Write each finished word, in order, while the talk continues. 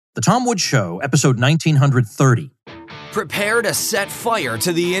The Tom Woods Show, episode 1930. Prepare to set fire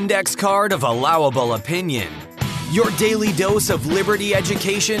to the index card of allowable opinion. Your daily dose of liberty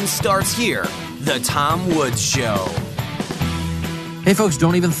education starts here. The Tom Woods Show. Hey folks,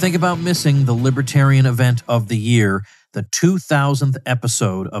 don't even think about missing the libertarian event of the year, the 2000th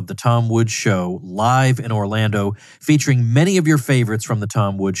episode of The Tom Woods Show, live in Orlando, featuring many of your favorites from The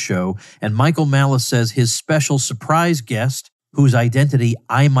Tom Woods Show. And Michael Malice says his special surprise guest, whose identity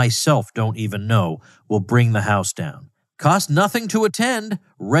I myself don't even know, will bring the house down. Cost nothing to attend.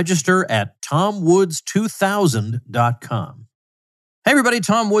 Register at tomwoods2000.com. Hey everybody,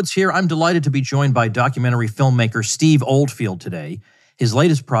 Tom Woods here. I'm delighted to be joined by documentary filmmaker Steve Oldfield today. His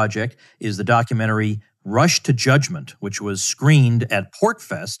latest project is the documentary Rush to Judgment, which was screened at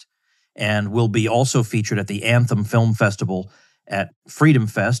PorcFest and will be also featured at the Anthem Film Festival at Freedom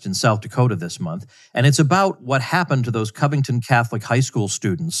Fest in South Dakota this month. And it's about what happened to those Covington Catholic high school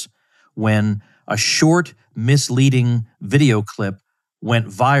students when a short, misleading video clip went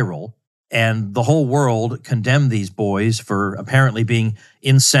viral and the whole world condemned these boys for apparently being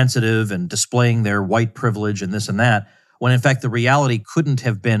insensitive and displaying their white privilege and this and that, when in fact the reality couldn't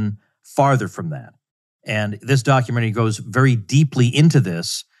have been farther from that. And this documentary goes very deeply into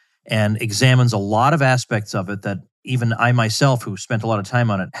this and examines a lot of aspects of it that even I myself, who spent a lot of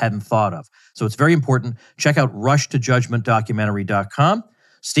time on it, hadn't thought of. So it's very important. Check out rushtojudgmentdocumentary.com.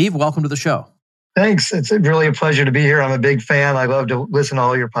 Steve, welcome to the show. Thanks. It's really a pleasure to be here. I'm a big fan. I love to listen to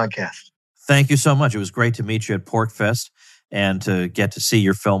all your podcasts. Thank you so much. It was great to meet you at PorcFest and to get to see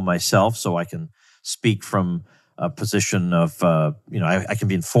your film myself so I can speak from a position of, I can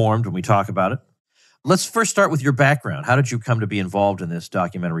be informed when we talk about it. Let's first start with your background. How did you come to be involved in this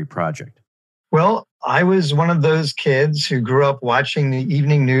documentary project? Well, I was one of those kids who grew up watching the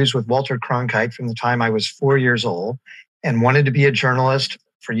evening news with Walter Cronkite from the time I was 4 years old and wanted to be a journalist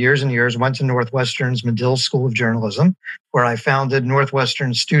for years and years. Went to Northwestern's Medill School of Journalism, where I founded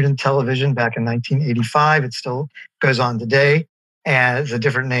Northwestern Student Television back in 1985. It still goes on today, and it's a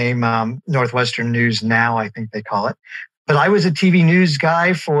different name, Northwestern News Now, I think they call it. But I was a TV news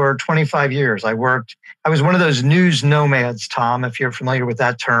guy for 25 years. I was one of those news nomads, Tom, if you're familiar with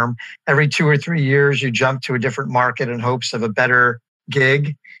that term. Every 2 or 3 years, you jump to a different market in hopes of a better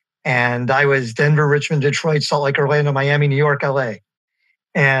gig. And I was Denver, Richmond, Detroit, Salt Lake, Orlando, Miami, New York, LA.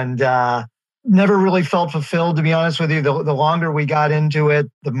 And never really felt fulfilled, to be honest with you. The longer we got into it,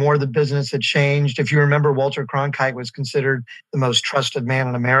 the more the business had changed. If you remember, Walter Cronkite was considered the most trusted man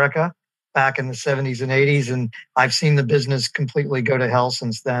in America back in the 70s and 80s. And I've seen the business completely go to hell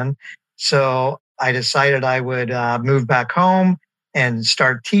since then. So I decided I would move back home and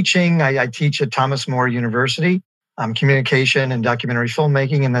start teaching. I teach at Thomas More University, communication and documentary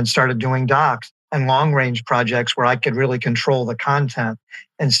filmmaking, and then started doing docs and long-range projects where I could really control the content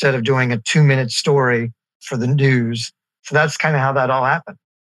instead of doing a 2-minute story for the news. So that's kind of how that all happened.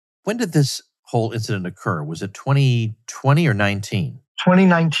 When did this whole incident occur? Was it 2020 or 19?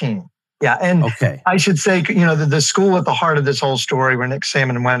 2019. Yeah, and okay. I should say, the school at the heart of this whole story where Nick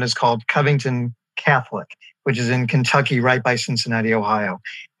Salmon went is called Covington Catholic, which is in Kentucky, right by Cincinnati, Ohio.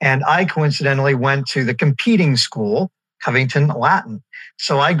 And I coincidentally went to the competing school, Covington Latin.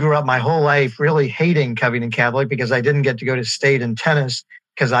 So I grew up my whole life really hating Covington Catholic because I didn't get to go to state in tennis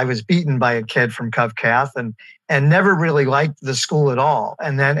because I was beaten by a kid from Cov Cath and never really liked the school at all.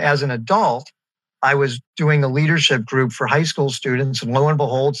 And then as an adult, I was doing a leadership group for high school students, and lo and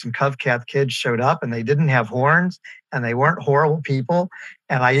behold, some Cov Cath kids showed up, and they didn't have horns, and they weren't horrible people,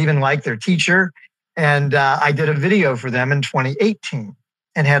 and I even liked their teacher. And I did a video for them in 2018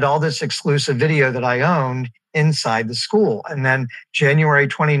 and had all this exclusive video that I owned inside the school. And then January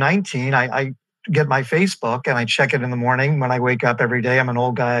 2019, I get my Facebook and I check it in the morning when I wake up every day. I'm an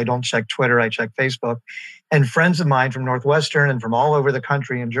old guy. I don't check Twitter. I check Facebook. And friends of mine from Northwestern and from all over the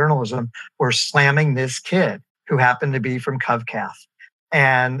country in journalism were slamming this kid who happened to be from Cov Cath.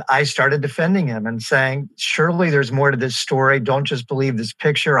 And I started defending him and saying, surely there's more to this story. Don't just believe this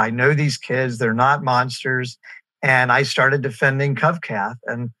picture. I know these kids. They're not monsters. And I started defending Cov Cath.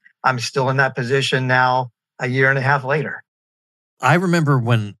 And I'm still in that position now a year and a half later. I remember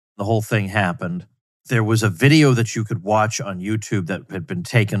when the whole thing happened, there was a video that you could watch on YouTube that had been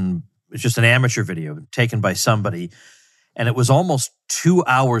taken. It's just an amateur video taken by somebody, and it was almost 2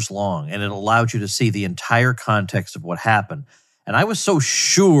 hours long, and it allowed you to see the entire context of what happened. And I was so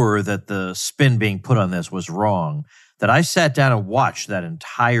sure that the spin being put on this was wrong that I sat down and watched that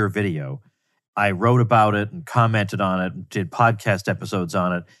entire video. I wrote about it and commented on it, and did podcast episodes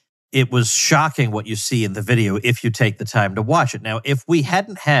on it. It was shocking what you see in the video if you take the time to watch it. Now, if we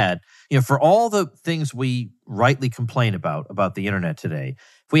hadn't had, for all the things we rightly complain about the internet today,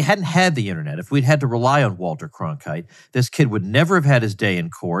 If we hadn't had the internet, if we'd had to rely on Walter Cronkite, this kid would never have had his day in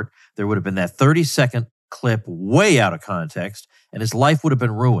court. There would have been that 30-second clip way out of context, and his life would have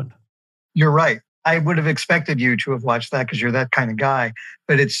been ruined. You're right. I would have expected you to have watched that because you're that kind of guy.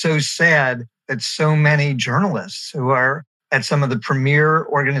 But it's so sad that so many journalists who are at some of the premier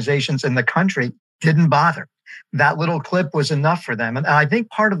organizations in the country didn't bother. That little clip was enough for them. And I think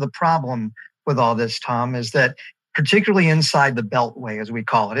part of the problem with all this, Tom, is that particularly inside the Beltway, as we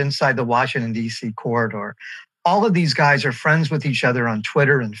call it, inside the Washington, D.C. corridor, all of these guys are friends with each other on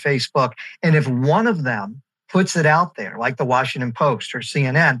Twitter and Facebook. And if one of them puts it out there, like the Washington Post or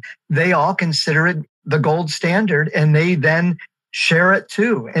CNN, they all consider it the gold standard, and they then share it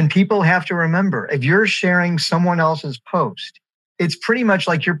too. And people have to remember, if you're sharing someone else's post, it's pretty much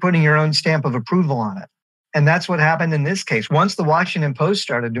like you're putting your own stamp of approval on it. And that's what happened in this case. Once the Washington Post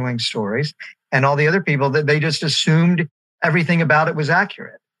started doing stories and all the other people, that they just assumed everything about it was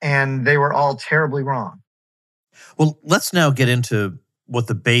accurate. And they were all terribly wrong. Well, let's now get into what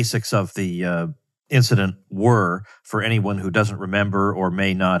the basics of the incident were for anyone who doesn't remember or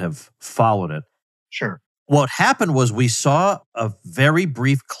may not have followed it. Sure. What happened was we saw a very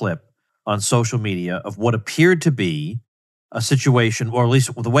brief clip on social media of what appeared to be a situation, or at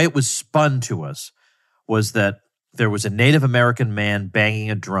least the way it was spun to us, was that there was a Native American man banging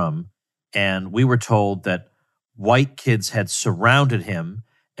a drum, and we were told that white kids had surrounded him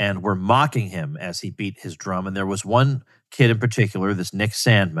and were mocking him as he beat his drum. And there was one kid in particular, this Nick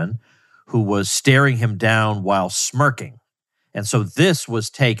Sandman, who was staring him down while smirking. And so this was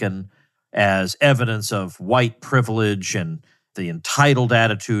taken as evidence of white privilege and the entitled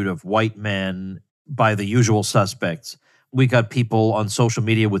attitude of white men by the usual suspects. We got people on social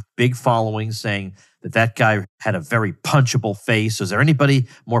media with big followings saying that guy had a very punchable face. Is there anybody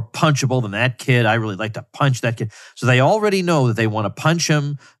more punchable than that kid? I really like to punch that kid. So they already know that they want to punch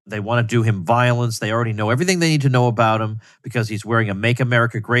him. They want to do him violence. They already know everything they need to know about him because he's wearing a Make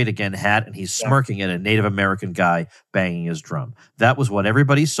America Great Again hat and he's smirking at a Native American guy banging his drum. That was what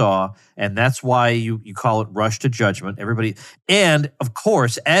everybody saw, and that's why you call it rush to judgment. Everybody, and of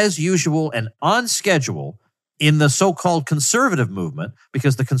course, as usual and on schedule, in the so-called conservative movement,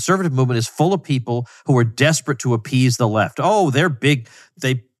 because the conservative movement is full of people who are desperate to appease the left. Oh, they're big.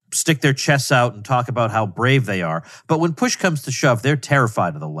 They stick their chests out and talk about how brave they are. But when push comes to shove, they're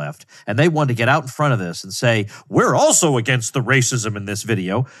terrified of the left. And they want to get out in front of this and say, we're also against the racism in this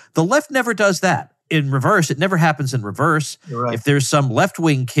video. The left never does that. In reverse, it never happens in reverse. Right. If there's some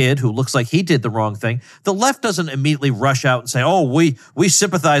left-wing kid who looks like he did the wrong thing, the left doesn't immediately rush out and say, oh, we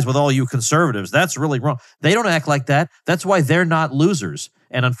sympathize with all you conservatives. That's really wrong. They don't act like that. That's why they're not losers.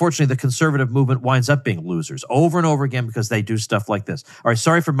 And unfortunately, the conservative movement winds up being losers over and over again because they do stuff like this. All right,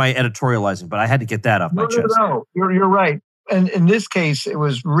 sorry for my editorializing, but I had to get that off my chest. No, you're right. And in this case, it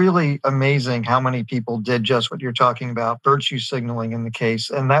was really amazing how many people did just what you're talking about, virtue signaling in the case.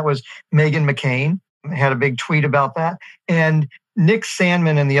 And that was Meghan McCain had a big tweet about that. And Nick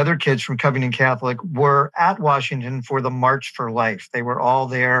Sandman and the other kids from Covington Catholic were at Washington for the March for Life. They were all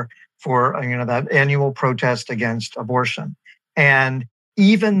there for that annual protest against abortion. And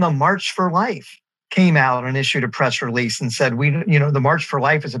even the March for Life came out and issued a press release and said, the March for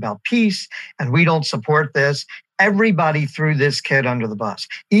Life is about peace and we don't support this. Everybody threw this kid under the bus.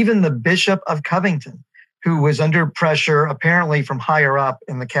 Even the Bishop of Covington, who was under pressure apparently from higher up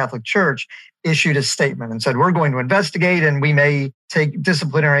in the Catholic Church, issued a statement and said, we're going to investigate and we may take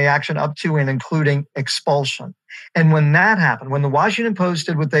disciplinary action up to and including expulsion. And when that happened, when the Washington Post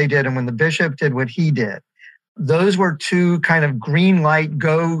did what they did and when the bishop did what he did, those were two kind of green light,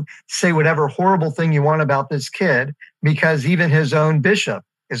 go say whatever horrible thing you want about this kid, because even his own bishop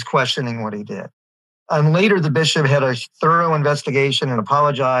is questioning what he did. And later, the bishop had a thorough investigation and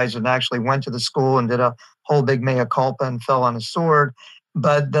apologized and actually went to the school and did a whole big mea culpa and fell on his sword.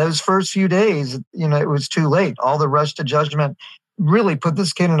 But those first few days, it was too late. All the rush to judgment really put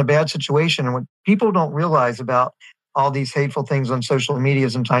this kid in a bad situation. And what people don't realize about all these hateful things on social media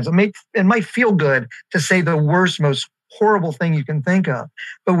sometimes, it might feel good to say the worst, most horrible thing you can think of.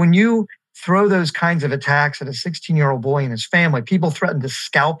 But when you throw those kinds of attacks at a 16-year-old boy and his family, people threatened to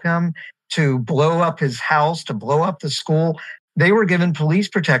scalp him, to blow up his house, to blow up the school. They were given police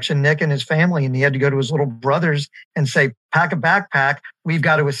protection, Nick and his family, and he had to go to his little brothers and say, pack a backpack. We've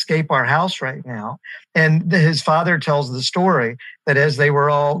got to escape our house right now. And his father tells the story that as they were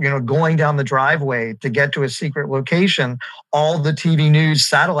all, going down the driveway to get to a secret location, all the TV news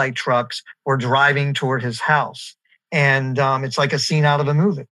satellite trucks were driving toward his house. And it's like a scene out of a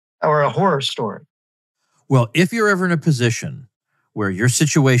movie or a horror story. Well, if you're ever in a position where your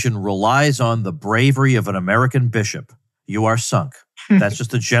situation relies on the bravery of an American bishop, you are sunk. That's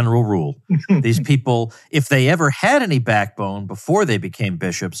just a general rule. These people, if they ever had any backbone before they became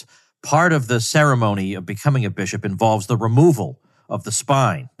bishops, part of the ceremony of becoming a bishop involves the removal of the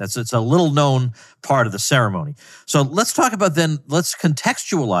spine. It's a little known part of the ceremony. So let's talk about then, let's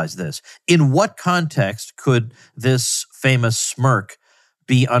contextualize this. In what context could this famous smirk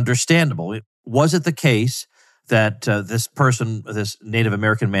be understandable? Was it the case that this person, this Native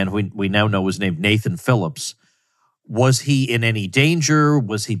American man who we now know was named Nathan Phillips, was he in any danger?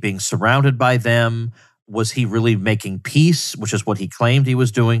 Was he being surrounded by them? Was he really making peace, which is what he claimed he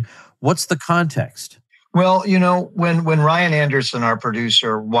was doing? What's the context? Well, when Ryan Anderson, our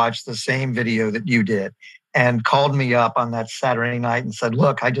producer, watched the same video that you did and called me up on that Saturday night and said,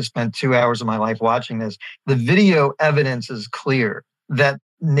 look, I just spent 2 hours of my life watching this. The video evidence is clear that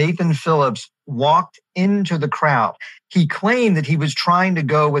Nathan Phillips walked into the crowd. He claimed that he was trying to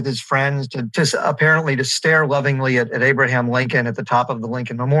go with his friends to apparently to stare lovingly at Abraham Lincoln at the top of the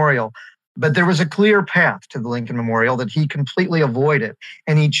Lincoln Memorial. But there was a clear path to the Lincoln Memorial that he completely avoided.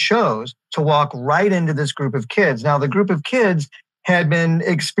 And he chose to walk right into this group of kids. Now, the group of kids had been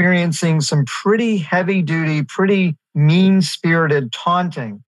experiencing some pretty heavy-duty, pretty mean-spirited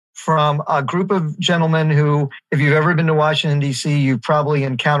taunting from a group of gentlemen who, if you've ever been to Washington, D.C., you've probably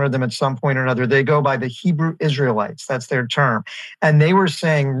encountered them at some point or another. They go by the Hebrew Israelites. That's their term. And they were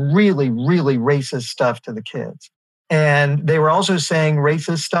saying really, really racist stuff to the kids. And they were also saying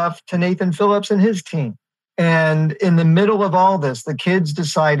racist stuff to Nathan Phillips and his team. And in the middle of all this, the kids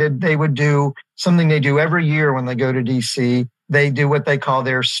decided they would do something they do every year when they go to D.C. They do what they call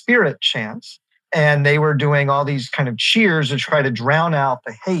their spirit chants. And they were doing all these kind of cheers to try to drown out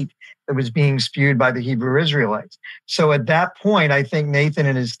the hate that was being spewed by the Hebrew Israelites. So at that point, I think Nathan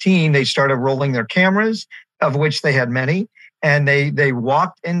and his team, they started rolling their cameras, of which they had many. And they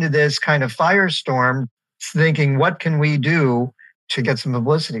walked into this kind of firestorm thinking, what can we do to get some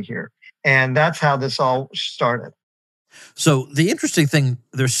publicity here? And that's how this all started. So the interesting thing,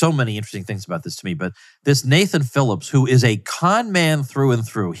 there's so many interesting things about this to me, but this Nathan Phillips, who is a con man through and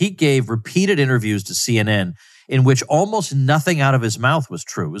through, he gave repeated interviews to CNN in which almost nothing out of his mouth was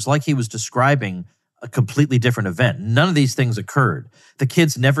true. It was like he was describing a completely different event. None of these things occurred. The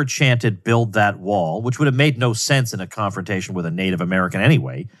kids never chanted, "Build that wall," which would have made no sense in a confrontation with a Native American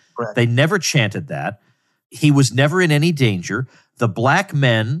anyway. Correct. They never chanted that. He was never in any danger. The black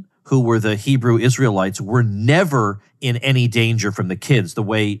men who were the Hebrew Israelites were never in any danger from the kids, the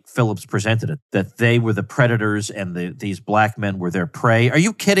way Phillips presented it, that they were the predators and these black men were their prey. Are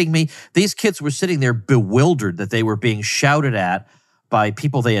you kidding me? These kids were sitting there bewildered that they were being shouted at by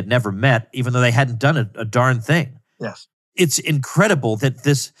people they had never met, even though they hadn't done a darn thing. Yes. It's incredible that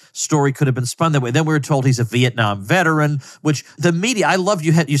this story could have been spun that way. Then we were told he's a Vietnam veteran, which the media, I loved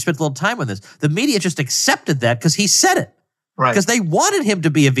you spent a little time on this. The media just accepted that because he said it. Right. Because they wanted him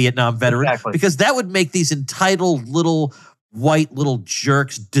to be a Vietnam veteran, Exactly. because that would make these entitled little white little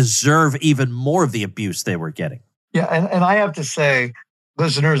jerks deserve even more of the abuse they were getting. Yeah, and I have to say,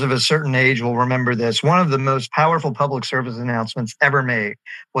 listeners of a certain age will remember this. One of the most powerful public service announcements ever made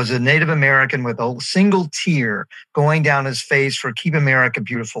was a Native American with a single tear going down his face for Keep America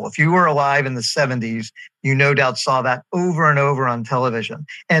Beautiful. If you were alive in the 70s, you no doubt saw that over and over on television.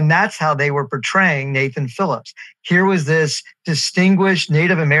 And that's how they were portraying Nathan Phillips. Here was this distinguished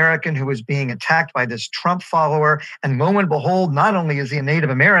Native American who was being attacked by this Trump follower. And lo and behold, not only is he a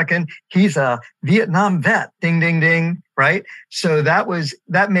Native American, he's a Vietnam vet. Ding, ding, ding. Right? So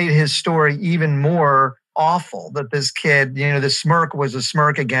that made his story even more awful, that this kid, the smirk was a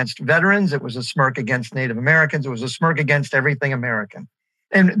smirk against veterans. It was a smirk against Native Americans. It was a smirk against everything American.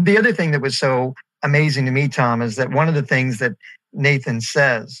 And the other thing that was so amazing to me, Tom, is that one of the things that Nathan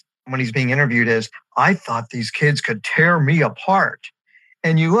says when he's being interviewed is, I thought these kids could tear me apart.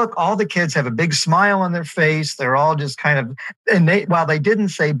 And you look, all the kids have a big smile on their face. They're all just kind of, and while they didn't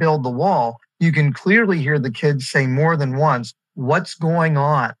say build the wall, you can clearly hear the kids say more than once, what's going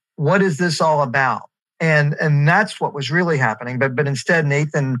on? What is this all about? And that's what was really happening. But instead,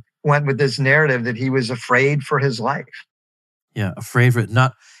 Nathan went with this narrative that he was afraid for his life. Yeah, afraid for it.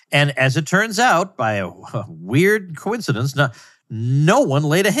 And as it turns out, by a weird coincidence, no one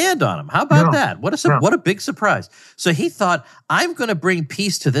laid a hand on him. How about that? What a big surprise. So he thought, I'm going to bring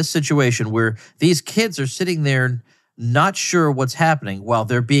peace to this situation where these kids are sitting there not sure what's happening while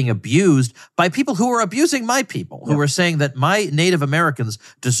they're being abused by people who are abusing my people, who are saying that my Native Americans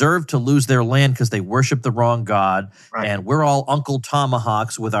deserve to lose their land because they worship the wrong God, and we're all Uncle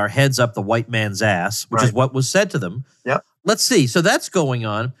Tomahawks with our heads up the white man's ass, which is what was said to them. Yep. Let's see. So that's going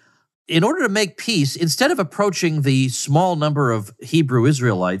on. In order to make peace, instead of approaching the small number of Hebrew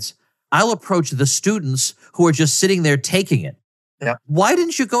Israelites I'll approach the students who are just sitting there taking it. Yep. Why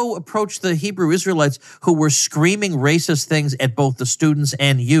didn't you go approach the Hebrew Israelites who were screaming racist things at both the students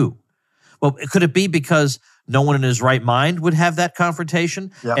and you? Well, could it be because no one in his right mind would have that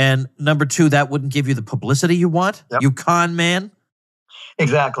confrontation? Yep. And number two, that wouldn't give you the publicity you want? Yep. You con man?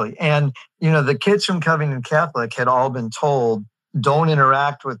 Exactly. And, the kids from Covington Catholic had all been told, don't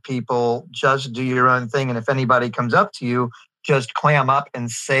interact with people, just do your own thing. And if anybody comes up to you, just clam up and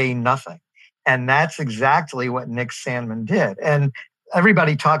say nothing. And that's exactly what Nick Sandmann did. And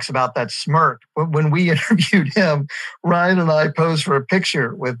everybody talks about that smirk. When we interviewed him, Ryan and I posed for a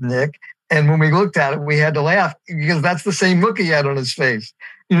picture with Nick. And when we looked at it, we had to laugh because that's the same look he had on his face.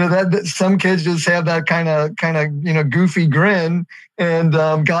 That some kids just have that kind of goofy grin, and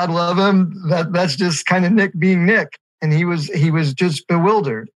God love him. That's just kind of Nick being Nick. And he was just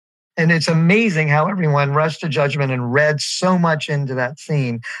bewildered. And it's amazing how everyone rushed to judgment and read so much into that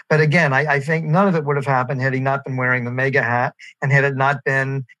scene. But again, I think none of it would have happened had he not been wearing the MAGA hat and had it not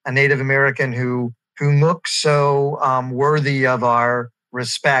been a Native American who looked so worthy of our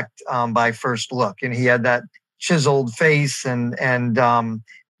respect by first look. And he had that chiseled face and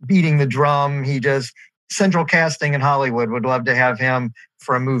beating the drum. Central Casting in Hollywood would love to have him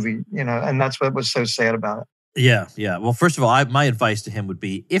for a movie, and that's what was so sad about it. Yeah. Well, first of all, my advice to him would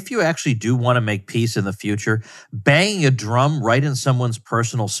be, if you actually do want to make peace in the future, banging a drum right in someone's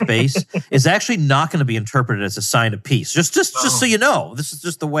personal space is actually not going to be interpreted as a sign of peace. Just so you know, this is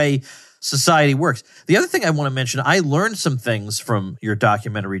just the way society works. The other thing I want to mention, I learned some things from your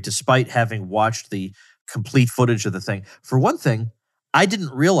documentary, despite having watched the complete footage of the thing. For one thing, I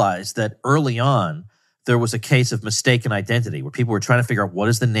didn't realize that early on, there was a case of mistaken identity where people were trying to figure out what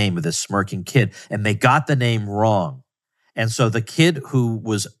is the name of this smirking kid, and they got the name wrong. And so the kid who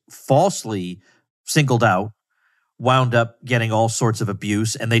was falsely singled out wound up getting all sorts of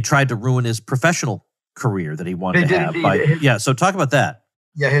abuse, and they tried to ruin his professional career that he wanted to have. So talk about that.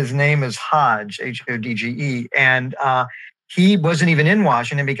 Yeah, his name is Hodge, Hodge, and he wasn't even in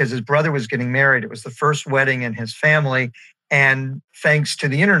Washington because his brother was getting married. It was the first wedding in his family, and thanks to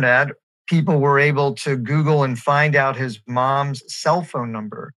the internet, people were able to Google and find out his mom's cell phone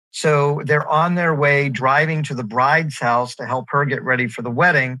number. So they're on their way driving to the bride's house to help her get ready for the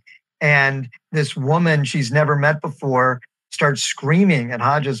wedding. And this woman she's never met before starts screaming at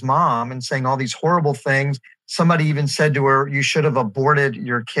Hodge's mom and saying all these horrible things. Somebody even said to her, you should have aborted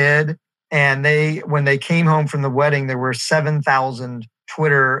your kid. And when they came home from the wedding, there were 7,000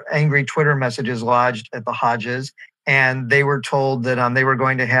 angry Twitter messages lodged at the Hodges. And they were told that they were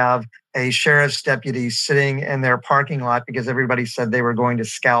going to have a sheriff's deputy sitting in their parking lot because everybody said they were going to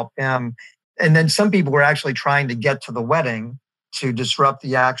scalp him. And then some people were actually trying to get to the wedding to disrupt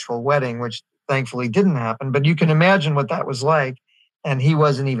the actual wedding, which thankfully didn't happen. But you can imagine what that was like. And he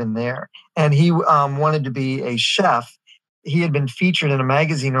wasn't even there. And he wanted to be a chef. He had been featured in a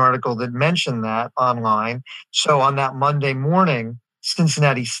magazine article that mentioned that online. So on that Monday morning,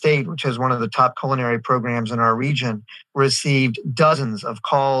 Cincinnati State, which has one of the top culinary programs in our region, received dozens of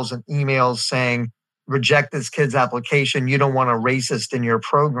calls and emails saying, reject this kid's application. You don't want a racist in your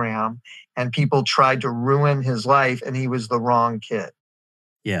program. And people tried to ruin his life, and he was the wrong kid.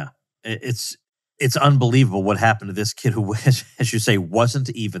 Yeah, it's unbelievable what happened to this kid who, as you say, wasn't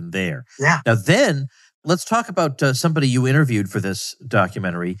even there. Yeah. Now then, let's talk about somebody you interviewed for this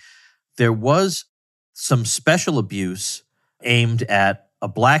documentary. There was some special abuse aimed at a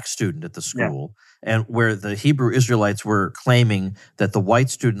black student at the school, and where the Hebrew Israelites were claiming that the white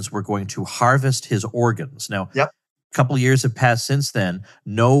students were going to harvest his organs. Now, a couple of years have passed since then.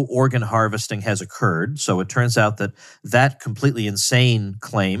 No organ harvesting has occurred, so it turns out that completely insane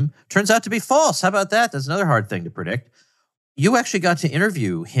claim turns out to be false. How about that? That's another hard thing to predict. You actually got to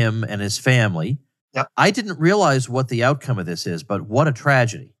interview him and his family. Yep. I didn't realize what the outcome of this is, but what a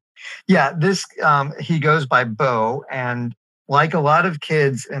tragedy. Yeah, he goes by Bo, and like a lot of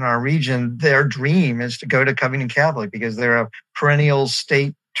kids in our region, their dream is to go to Covington Catholic because they're a perennial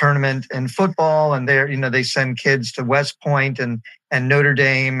state tournament in football, and they send kids to West Point and Notre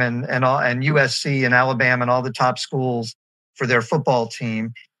Dame and USC and Alabama and all the top schools for their football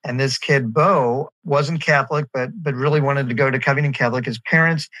team. And this kid, Bo, wasn't Catholic, but really wanted to go to Covington Catholic. His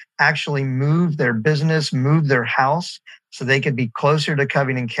parents actually moved their business, moved their house so they could be closer to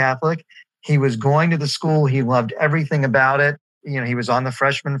Covington Catholic. He was going to the school. He loved everything about it. He was on the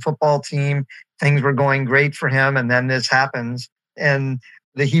freshman football team. Things were going great for him. And then this happens. And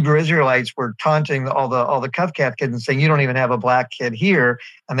the Hebrew Israelites were taunting all the Covcath kids and saying, you don't even have a black kid here.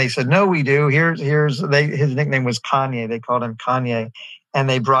 And they said, no, we do. His nickname was Kanye. They called him Kanye. And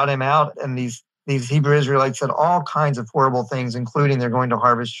they brought him out. And these these Hebrew Israelites said all kinds of horrible things, including they're going to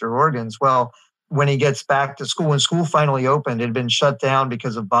harvest your organs. Well, when he gets back to school, when school finally opened, it had been shut down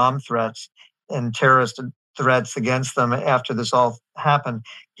because of bomb threats and terrorist threats against them after this all happened.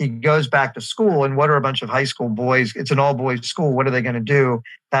 He goes back to school, and what are a bunch of high school boys? It's an all-boys school. What are they going to do?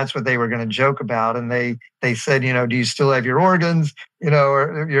 That's what they were going to joke about. And they said, do you still have your organs?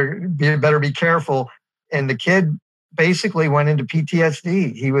 Or you better be careful. And the kid basically went into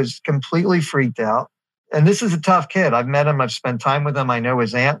PTSD. He was completely freaked out. And this is a tough kid. I've met him. I've spent time with him. I know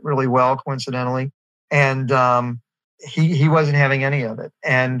his aunt really well, coincidentally. And he wasn't having any of it.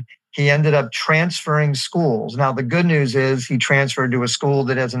 And he ended up transferring schools. Now, the good news is he transferred to a school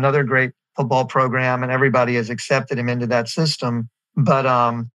that has another great football program, and everybody has accepted him into that system. But,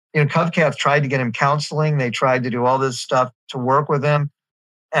 CovCath tried to get him counseling. They tried to do all this stuff to work with him.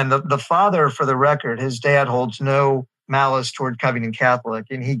 And the father, for the record, his dad holds no malice toward Covington Catholic,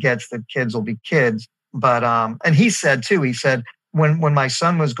 and he gets that kids will be kids. But, and he said, when my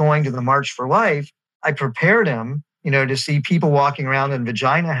son was going to the March for Life, I prepared him, to see people walking around in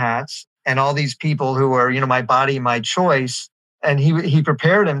vagina hats and all these people who are, my body, my choice. And he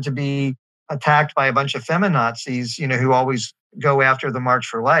prepared him to be attacked by a bunch of feminazis, who always go after the March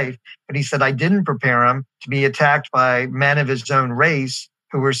for Life. But he said, I didn't prepare him to be attacked by men of his own race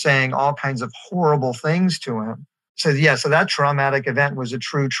who were saying all kinds of horrible things to him. So that traumatic event was a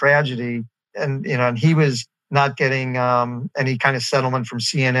true tragedy. And, and he was not getting any kind of settlement from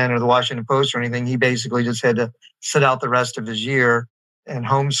CNN or the Washington Post or anything. He basically just had to sit out the rest of his year and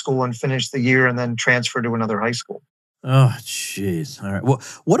homeschool and finish the year and then transfer to another high school. Oh, jeez. All right. Well,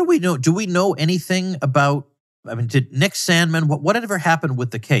 what do we know? Do we know anything about, did Nick Sandmann, whatever happened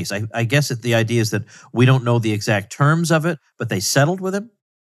with the case? I guess the idea is that we don't know the exact terms of it, but they settled with him?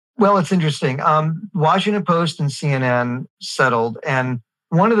 Well, it's interesting. Washington Post and CNN settled, and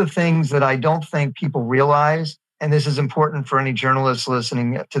one of the things that I don't think people realize, and this is important for any journalists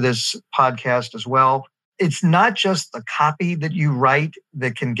listening to this podcast as well, it's not just the copy that you write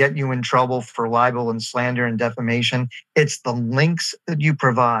that can get you in trouble for libel and slander and defamation. It's the links that you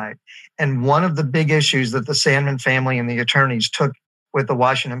provide. And one of the big issues that the Sandmann family and the attorneys took with the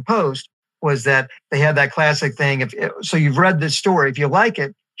Washington Post was that they had that classic thing. So you've read this story. If you like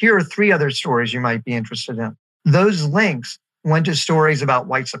it, here are 3 other stories you might be interested in. Those links went to stories about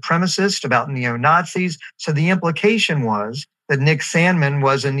white supremacists, about neo-Nazis. So the implication was that Nick Sandmann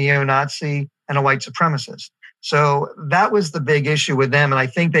was a neo-Nazi and a white supremacist. So that was the big issue with them. And I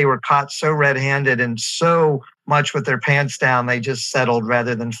think they were caught so red-handed and so much with their pants down, they just settled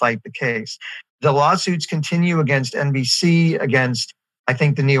rather than fight the case. The lawsuits continue against NBC, against, I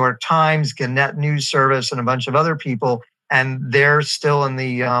think, the New York Times, Gannett News Service, and a bunch of other people. And they're still in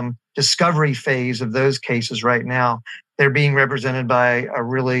the discovery phase of those cases right now. They're being represented by a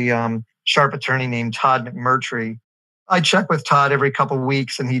really sharp attorney named Todd McMurtry. I check with Todd every couple of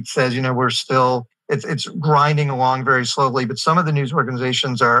weeks, and he says, we're still, it's grinding along very slowly. But some of the news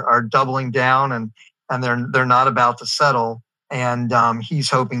organizations are doubling down, and they're not about to settle. And he's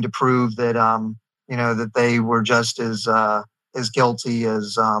hoping to prove that that they were just as guilty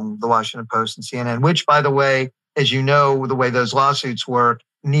as the Washington Post and CNN. Which, by the way, as you know, the way those lawsuits work,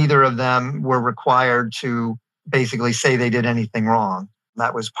 neither of them were required to basically say they did anything wrong.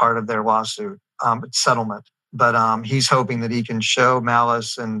 That was part of their lawsuit settlement. But he's hoping that he can show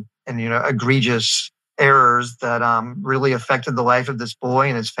malice and egregious errors that really affected the life of this boy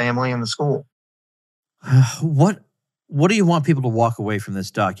and his family and the school. What do you want people to walk away from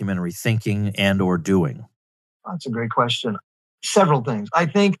this documentary thinking and or doing? That's a great question. Several things. I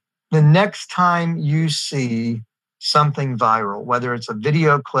think the next time you see something viral, whether it's a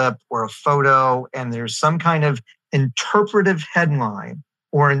video clip or a photo, and there's some kind of interpretive headline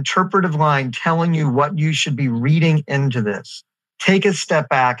or interpretive line telling you what you should be reading into this, take a step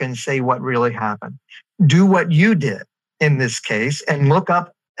back and say what really happened. Do what you did in this case and look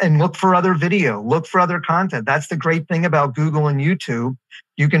up and look for other video, look for other content. That's the great thing about Google and YouTube.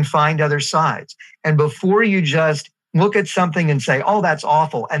 You can find other sides. And before you just look at something and say, oh, that's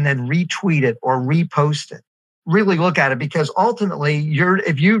awful, and then retweet it or repost it, really look at it, because ultimately,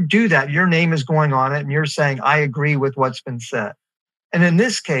 if you do that, your name is going on it and you're saying, I agree with what's been said. And in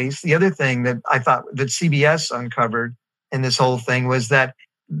this case, the other thing that I thought that CBS uncovered in this whole thing was that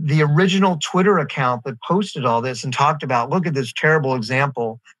the original Twitter account that posted all this and talked about, look at this terrible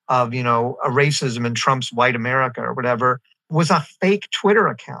example of, a racism in Trump's white America or whatever, was a fake Twitter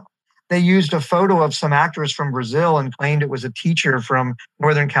account. They used a photo of some actress from Brazil and claimed it was a teacher from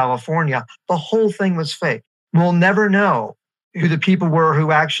Northern California. The whole thing was fake. We'll never know who the people were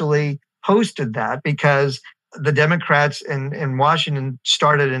who actually posted that, because the Democrats in Washington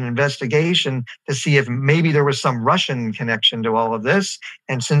started an investigation to see if maybe there was some Russian connection to all of this.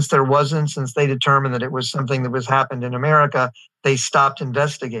 And since there wasn't, since they determined that it was something that was happened in America, they stopped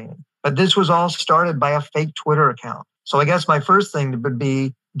investigating. But this was all started by a fake Twitter account. So I guess my first thing would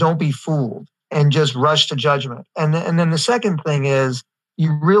be, don't be fooled and just rush to judgment. And then the second thing is,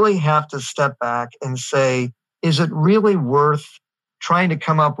 you really have to step back and say, is it really worth trying to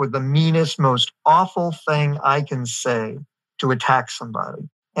come up with the meanest, most awful thing I can say to attack somebody?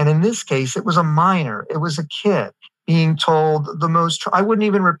 And in this case, it was a minor. It was a kid being told the most, I wouldn't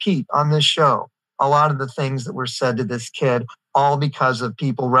even repeat on this show a lot of the things that were said to this kid, all because of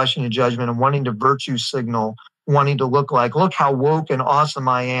people rushing to judgment and wanting to virtue signal, wanting to look like, look how woke and awesome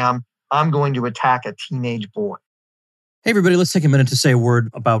I am. I'm going to attack a teenage boy. Hey, everybody, let's take a minute to say a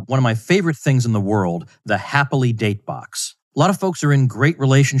word about one of my favorite things in the world, the Happily Date Box. A lot of folks are in great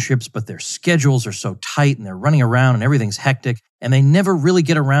relationships, but their schedules are so tight and they're running around and everything's hectic, and they never really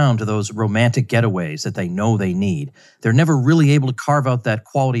get around to those romantic getaways that they know they need. They're never really able to carve out that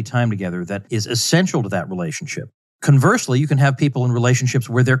quality time together that is essential to that relationship. Conversely, you can have people in relationships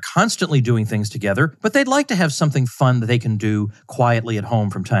where they're constantly doing things together, but they'd like to have something fun that they can do quietly at home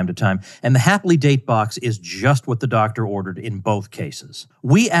from time to time. And the Happily Date Box is just what the doctor ordered in both cases.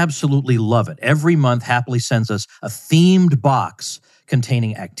 We absolutely love it. Every month, Happily sends us a themed box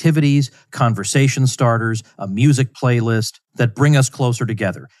containing activities, conversation starters, a music playlist that bring us closer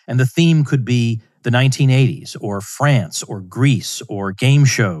together. And the theme could be the 1980s, or France, or Greece, or game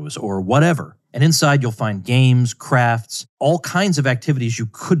shows, or whatever. And inside you'll find games, crafts, all kinds of activities you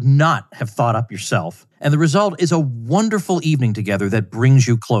could not have thought up yourself. And the result is a wonderful evening together that brings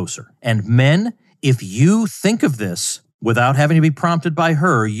you closer. And men, if you think of this without having to be prompted by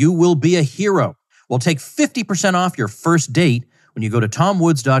her, you will be a hero. We'll take 50% off your first date when you go to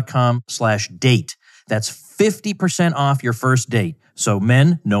tomwoods.com/date. That's 50% off your first date. So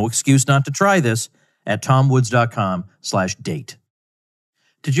men, no excuse not to try this at tomwoods.com/date.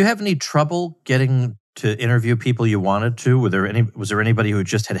 Did you have any trouble getting to interview people you wanted to? Was there anybody who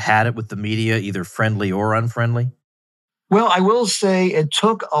just had it with the media, either friendly or unfriendly? Well, I will say it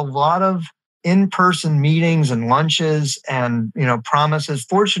took a lot of in-person meetings and lunches and, promises.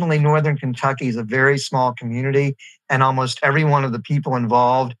 Fortunately, Northern Kentucky is a very small community, and almost every one of the people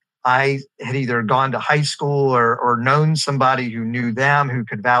involved, I had either gone to high school or known somebody who knew them, who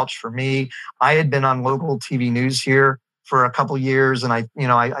could vouch for me. I had been on local TV news here for a couple of years, and I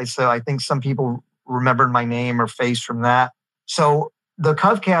think some people remembered my name or face from that. So the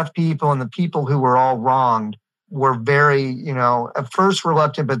Covcath people and the people who were all wronged were very, at first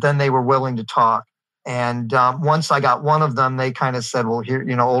reluctant, but then they were willing to talk. And once I got one of them, they kind of said, well, here,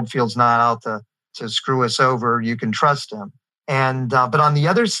 Oldfield's not out to screw us over. You can trust him. And but on the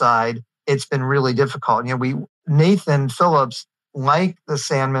other side, it's been really difficult. Nathan Phillips, like the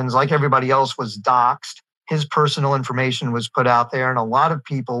Sandmans, like everybody else, was doxxed. His personal information was put out there, and a lot of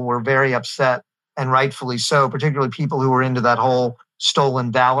people were very upset, and rightfully so, particularly people who were into that whole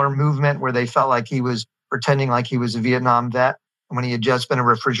stolen valor movement, where they felt like he was pretending like he was a Vietnam vet when he had just been a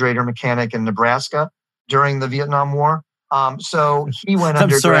refrigerator mechanic in Nebraska during the Vietnam War. So he went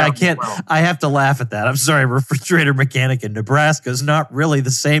underground. I'm sorry, I can't. Well. I have to laugh at that. I'm sorry, refrigerator mechanic in Nebraska is not really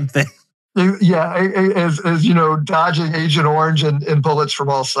the same thing. Yeah, as dodging Agent Orange and bullets from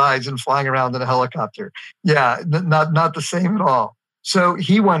all sides and flying around in a helicopter. Yeah, not the same at all. So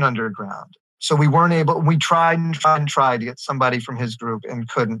he went underground. So we weren't able. We tried to get somebody from his group and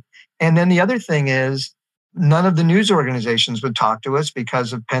couldn't. And then the other thing is, none of the news organizations would talk to us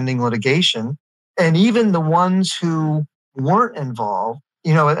because of pending litigation. And even the ones who weren't involved,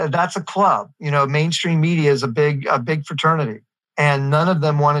 that's a club. Mainstream media is a big fraternity. And none of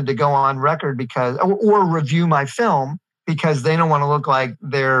them wanted to go on record or review my film because they don't want to look like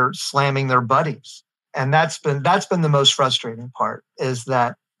they're slamming their buddies. And that's been the most frustrating part, is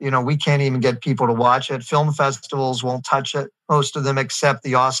that, we can't even get people to watch it. Film festivals won't touch it. Most of them, except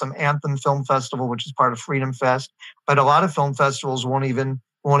the awesome Anthem Film Festival, which is part of Freedom Fest. But a lot of film festivals won't even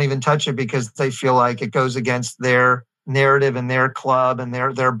touch it because they feel like it goes against their narrative and their club and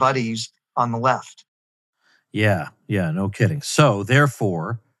their buddies on the left. Yeah, no kidding. So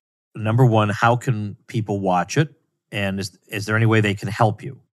therefore, number one, how can people watch it? And is there any way they can help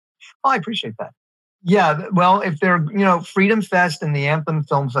you? Oh, I appreciate that. Yeah, well, if they're, Freedom Fest and the Anthem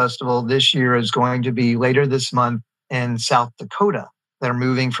Film Festival this year is going to be later this month in South Dakota. They're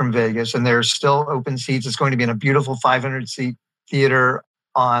moving from Vegas, and there's still open seats. It's going to be in a beautiful 500-seat theater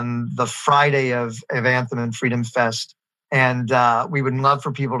on the Friday of Anthem and Freedom Fest. And we would love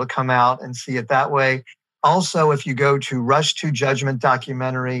for people to come out and see it that way. Also, if you go to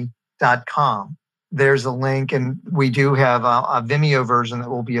rushtojudgmentdocumentary.com, there's a link. And we do have a Vimeo version that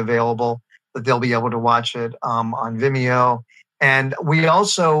will be available, that they'll be able to watch it on Vimeo. And we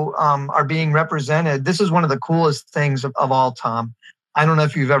also are being represented. This is one of the coolest things of all, Tom. I don't know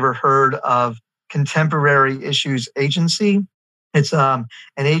if you've ever heard of Contemporary Issues Agency. It's an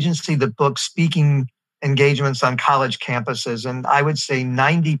agency that books speaking engagements on college campuses. And I would say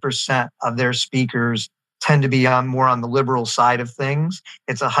 90% of their speakers tend to be more on the liberal side of things.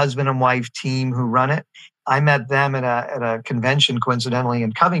 It's a husband and wife team who run it. I met them at a convention, coincidentally,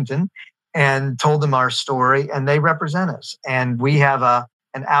 in Covington, and told them our story, and they represent us. And we have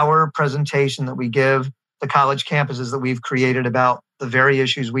an hour presentation that we give the college campuses that we've created about the very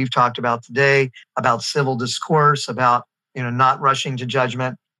issues we've talked about today, about civil discourse, about not rushing to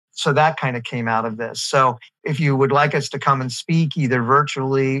judgment. So that kind of came out of this. So if you would like us to come and speak either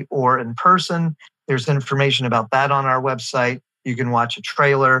virtually or in person, there's information about that on our website. You can watch a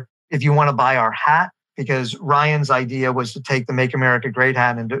trailer. If you want to buy our hat, because Ryan's idea was to take the Make America Great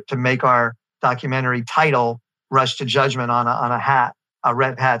hat and to make our documentary title Rush to Judgment on a hat, a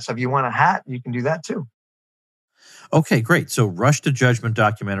red hat. So if you want a hat, you can do that too. Okay, great. So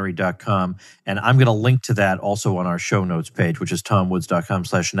rushtojudgmentdocumentary.com. And I'm going to link to that also on our show notes page, which is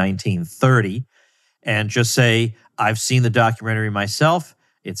tomwoods.com/1930. And just say, I've seen the documentary myself.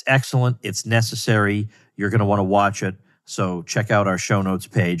 It's excellent. It's necessary. You're going to want to watch it. So check out our show notes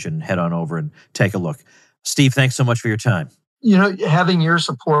page and head on over and take a look. Steve, thanks so much for your time. Having your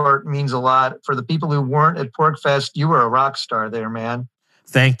support means a lot. For the people who weren't at PorcFest, you were a rock star there, man.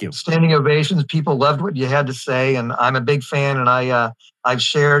 Thank you. Standing ovations. People loved what you had to say, and I'm a big fan. And I've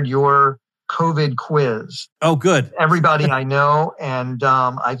shared your COVID quiz. Oh, good. Everybody I know, and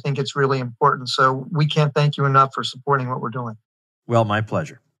I think it's really important. So we can't thank you enough for supporting what we're doing. Well, my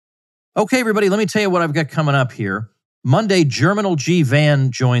pleasure. Okay, everybody, let me tell you what I've got coming up here. Monday, Germinal G.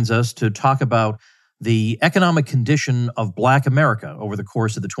 Van joins us to talk about the economic condition of Black America over the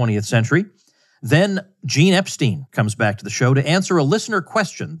course of the 20th century. Then Gene Epstein comes back to the show to answer a listener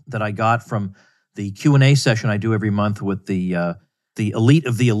question that I got from the Q&A session I do every month with the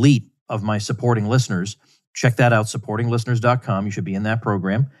elite of my supporting listeners. Check that out, supportinglisteners.com. You should be in that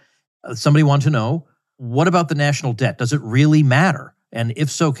program. Somebody wanted to know, what about the national debt? Does it really matter? And if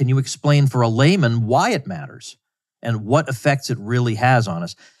so, can you explain for a layman why it matters and what effects it really has on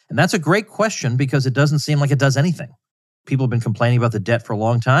us? And that's a great question because it doesn't seem like it does anything. People have been complaining about the debt for a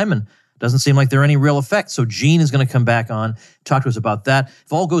long time and it doesn't seem like there are any real effects. So Gene is going to come back on, talk to us about that.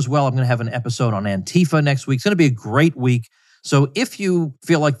 If all goes well, I'm going to have an episode on Antifa next week. It's going to be a great week. So if you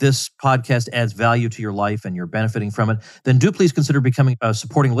feel like this podcast adds value to your life and you're benefiting from it, then do please consider becoming a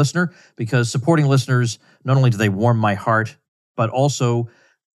supporting listener, because supporting listeners, not only do they warm my heart, but also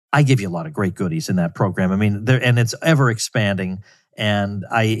I give you a lot of great goodies in that program. I mean, and it's ever expanding. And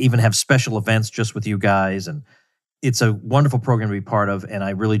I even have special events just with you guys. And it's a wonderful program to be part of. And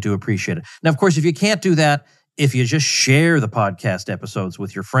I really do appreciate it. Now, of course, if you can't do that, if you just share the podcast episodes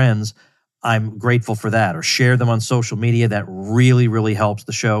with your friends, I'm grateful for that. Or share them on social media. That really, really helps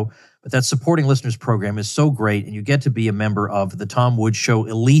the show. But that supporting listeners program is so great. And you get to be a member of the Tom Woods Show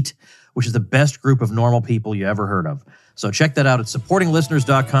Elite, which is the best group of normal people you ever heard of. So check that out at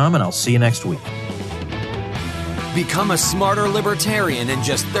supportinglisteners.com, and I'll see you next week. Become a smarter libertarian in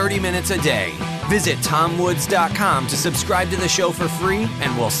just 30 minutes a day. Visit tomwoods.com to subscribe to the show for free,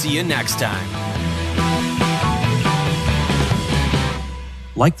 and we'll see you next time.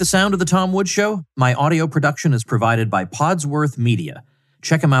 Like the sound of The Tom Woods Show? My audio production is provided by Podsworth Media.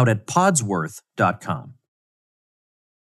 Check them out at podsworth.com.